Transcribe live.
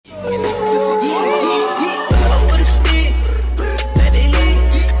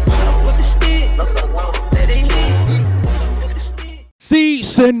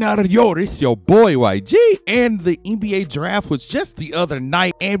Yo, it's your boy YG, and the NBA draft was just the other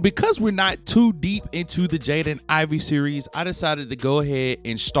night, and because we're not too deep into the Jaden Ivey series, I decided to go ahead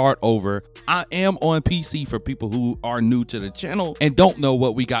and start over. I am on PC for people who are new to the channel and don't know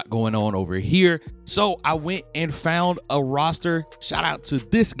what we got going on over here. So I went and found a roster. Shout out to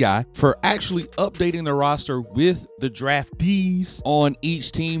this guy for actually updating the roster with the draftees on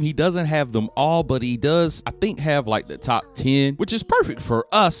each team. He doesn't have them all, but he does, I think, have like the top 10, which is perfect for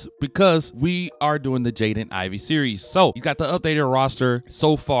us because we are doing the Jaden Ivey series. So he's got the updated roster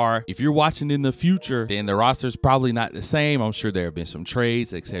so far. If you're watching in the future, then the roster is probably not the same. I'm sure there have been some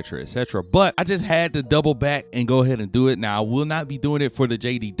trades, etc., etc. But I just had to double back and go ahead and do it. Now, I will not be doing it for the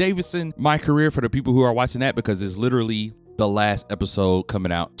JD Davison MyCAREER for the people who are watching that, because it's literally the last episode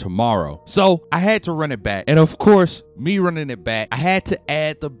coming out tomorrow. So I had to run it back. And of course, me running it back, I had to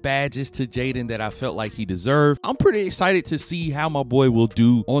add the badges to Jaden that I felt like he deserved. I'm pretty excited to see how my boy will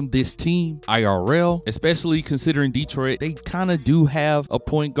do on this team IRL, especially considering Detroit, they kind of do have a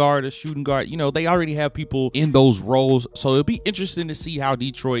point guard, a shooting guard. You know, they already have people in those roles. So it'll be interesting to see how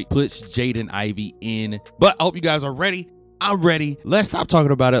Detroit puts Jaden Ivey in. But I hope you guys are ready. I'm ready. Let's stop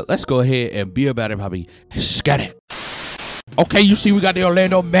talking about it. Let's go ahead and be about it, Bobby. Scat it. Okay, you see we got the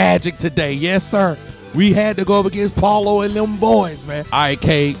Orlando Magic today. Yes, sir. We had to go up against Paulo and them boys, man. All right,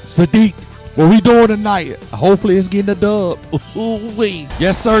 K, Sadiq, what we doing tonight? Hopefully it's getting a dub. Ooh-wee.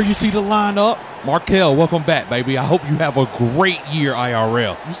 Yes, sir. You see the lineup. Markel, welcome back, baby. I hope you have a great year,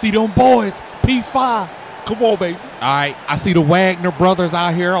 IRL. You see them boys, P5. Come on, baby. All right, I see the Wagner brothers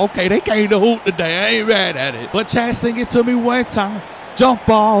out here. Okay, they came to hoop today. I ain't mad at it. But Chad, sing it to me one time. Jump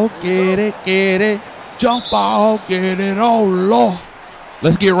ball, get it, get it. Jump ball, get it. Oh, Lord.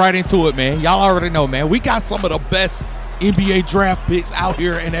 Let's get right into it, man. Y'all already know, man. We got some of the best NBA draft picks out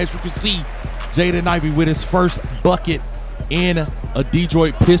here. And as you can see, Jaden Ivey with his first bucket in a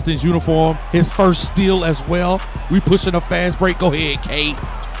Detroit Pistons uniform. His first steal as well. We pushing a fast break. Go ahead, Kate.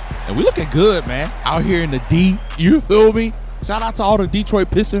 And we looking good, man, out here in the D. You feel me? Shout out to all the Detroit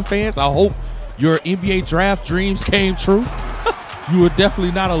Pistons fans. I hope your NBA draft dreams came true. You are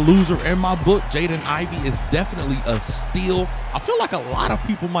definitely not a loser in my book. Jaden Ivey is definitely a steal. I feel like a lot of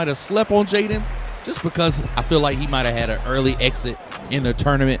people might have slept on Jaden just because I feel like he might have had an early exit in the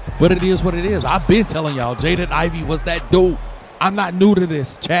tournament. But it is what it is. I've been telling y'all, Jaden Ivey was that dude. I'm not new to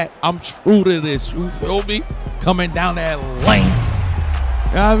this, chat. I'm true to this. You feel me? Coming down that lane.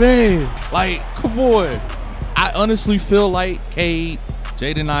 You know what I mean? Like, come on. I honestly feel like Cade,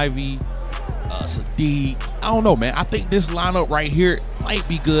 Jaden Ivey, Sadiq, I don't know, man. I think this lineup right here might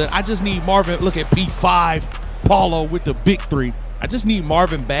be good. I just need Marvin. Look at P5, Paulo with the big three. I just need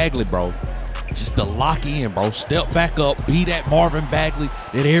Marvin Bagley, bro. Just to lock in, bro. Step back up, be that Marvin Bagley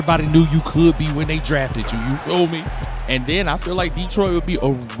that everybody knew you could be when they drafted you. You feel me? And then I feel like Detroit would be a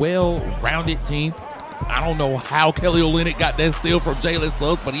well-rounded team. I don't know how Kelly Olynyk got that steal from Jalen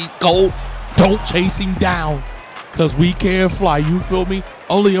Suggs, but he's cold. Don't chase him down, because we can't fly. You feel me?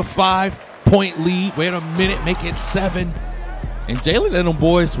 Only a 5-point lead. Wait a minute, make it 7. And Jalen and them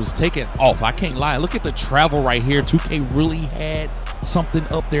boys was taking off. I can't lie. Look at the travel right here. 2K really had something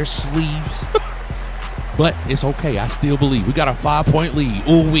up their sleeves. But it's okay. I still believe. We got a 5-point lead.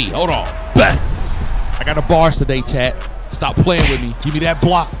 Ooh-wee. Hold on. Bang. I got the bars today, chat. Stop playing with me. Give me that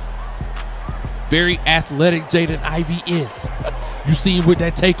block. Very athletic Jaden Ivey is. You see him with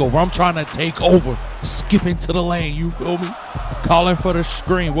that takeover. I'm trying to take over. Skipping to the lane. You feel me? Calling for the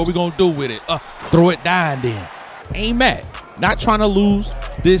screen. What we going to do with it? Throw it down then. Ain't mad. Not trying to lose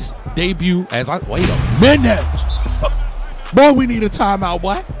this debut as I... Wait a minute. Boy, we need a timeout,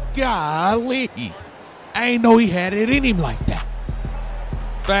 boy. Golly. I ain't know he had it in him like that.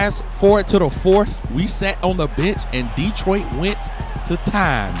 Fast forward to the 4th. We sat on the bench and Detroit went to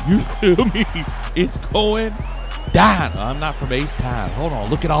time. You feel me? It's going down. I'm not from H-Time. Hold on.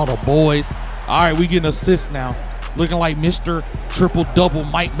 Look at all the boys. All right, we getting assists now. Looking like Mr. Triple-Double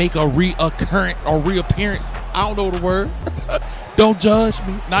might make a reappearance. I don't know the word. Don't judge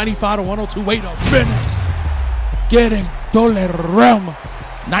me. 95 to 102. Wait a minute. Getting Tolerama.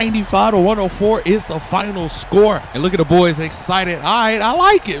 95 to 104 is the final score. And look at the boys excited. All right, I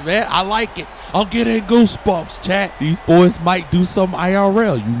like it, man. I like it. I'm getting goosebumps, chat. These boys might do some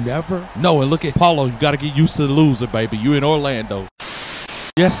IRL. You never know. And look at Paulo. You got to get used to the loser, baby. You in Orlando.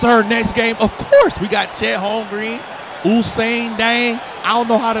 Yes, sir. Next game, of course, we got Chet Holmgren, Usain Dang. I don't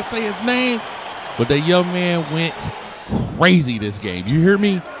know how to say his name, but the young man went crazy this game. You hear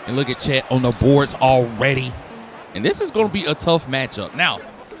me? And look at Chet on the boards already. And this is going to be a tough matchup. Now,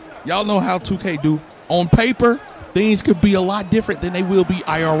 y'all know how 2K do. On paper, things could be a lot different than they will be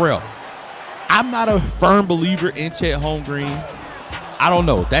IRL. I'm not a firm believer in Chet Holmgren. I don't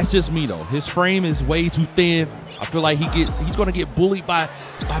know. That's just me though. His frame is way too thin. I feel like he's gonna get bullied by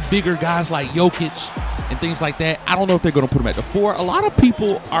bigger guys like Jokic and things like that. I don't know if they're gonna put him at the 4. A lot of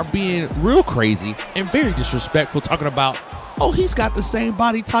people are being real crazy and very disrespectful, talking about, oh, he's got the same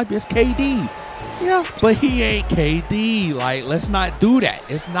body type as KD. Yeah, but he ain't KD. Like, let's not do that.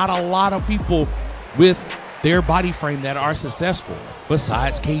 It's not a lot of people with their body frame that are successful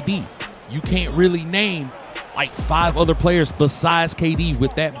besides KD. You can't really name like 5 other players besides KD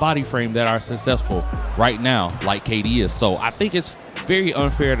with that body frame that are successful right now like KD is. So I think it's very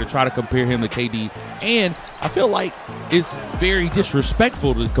unfair to try to compare him to KD, and I feel like it's very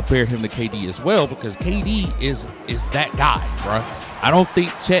disrespectful to compare him to KD as well, because KD is that guy, bro. I don't think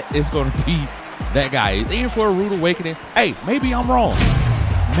Chet is going to be that guy. He's in for a rude awakening. Hey, maybe I'm wrong.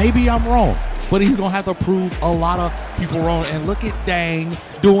 Maybe I'm wrong. But he's going to have to prove a lot of people wrong. And look at Dang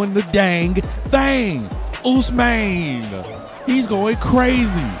doing the dang thing. Usman, he's going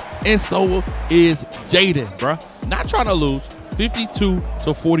crazy. And so is Jaden, bro. Not trying to lose,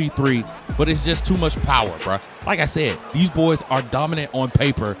 52-43, but it's just too much power, bro. Like I said, these boys are dominant on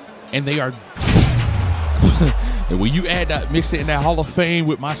paper, and they are. And when you add that, mix it in that Hall of Fame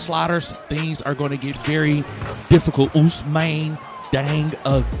with my sliders, things are going to get very difficult. Usman Dang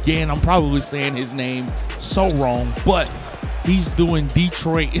again. I'm probably saying his name so wrong, but he's doing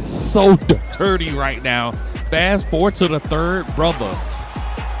Detroit. It's so dirty right now. Fast forward to the 3rd, brother.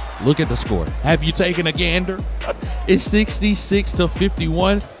 Look at the score. Have you taken a gander? It's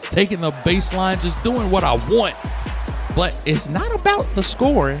 66-51. Taking the baseline, just doing what I want. But it's not about the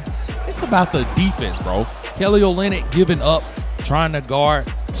scoring. It's about the defense, bro. Kelly Olynyk giving up, trying to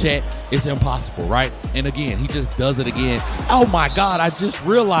guard Chet. It's impossible, right? And again, he just does it again. Oh my God, I just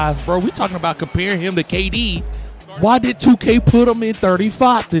realized, bro, we talking about comparing him to KD. Why did 2K put him in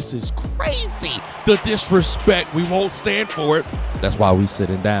 35? This is crazy. The disrespect, we won't stand for it. That's why we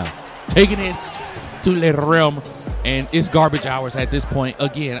sitting down. Taking it to the rim, and it's garbage hours at this point.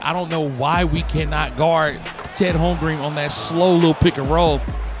 Again, I don't know why we cannot guard Chet Holmgren on that slow little pick and roll.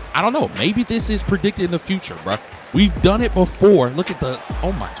 I don't know. Maybe this is predicted in the future, bro. We've done it before. Look at the,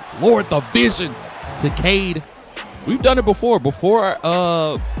 oh my Lord, the vision to Cade. We've done it before. Before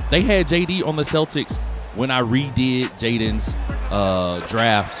they had JD on the Celtics when I redid Jaden's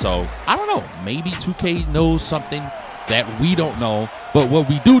draft. So I don't know. Maybe 2K knows something that we don't know. But what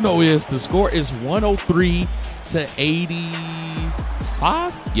we do know is the score is 103-85.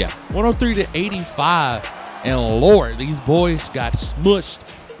 Yeah, 103-85. And Lord, these boys got smushed.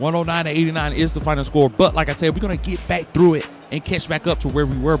 109-89 is the final score. But like I said, we're going to get back through it and catch back up to where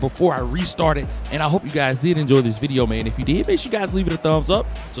we were before I restarted. And I hope you guys did enjoy this video, man. If you did, make sure you guys leave it a thumbs up,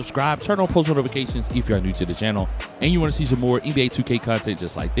 subscribe, turn on post notifications if you're new to the channel, and you want to see some more NBA 2K content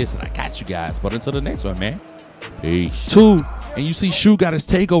just like this. And I got you guys. But until the next one, man. Peace. 2, and you see Shu got his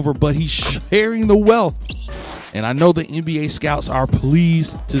takeover, but he's sharing the wealth. And I know the NBA scouts are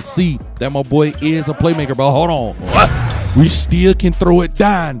pleased to see that my boy is a playmaker. But hold on. What? We still can throw it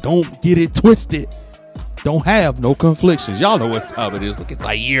down. Don't get it twisted. Don't have no conflictions. Y'all know what time it is. Look, it's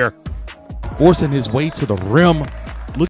Zaire forcing his way to the rim.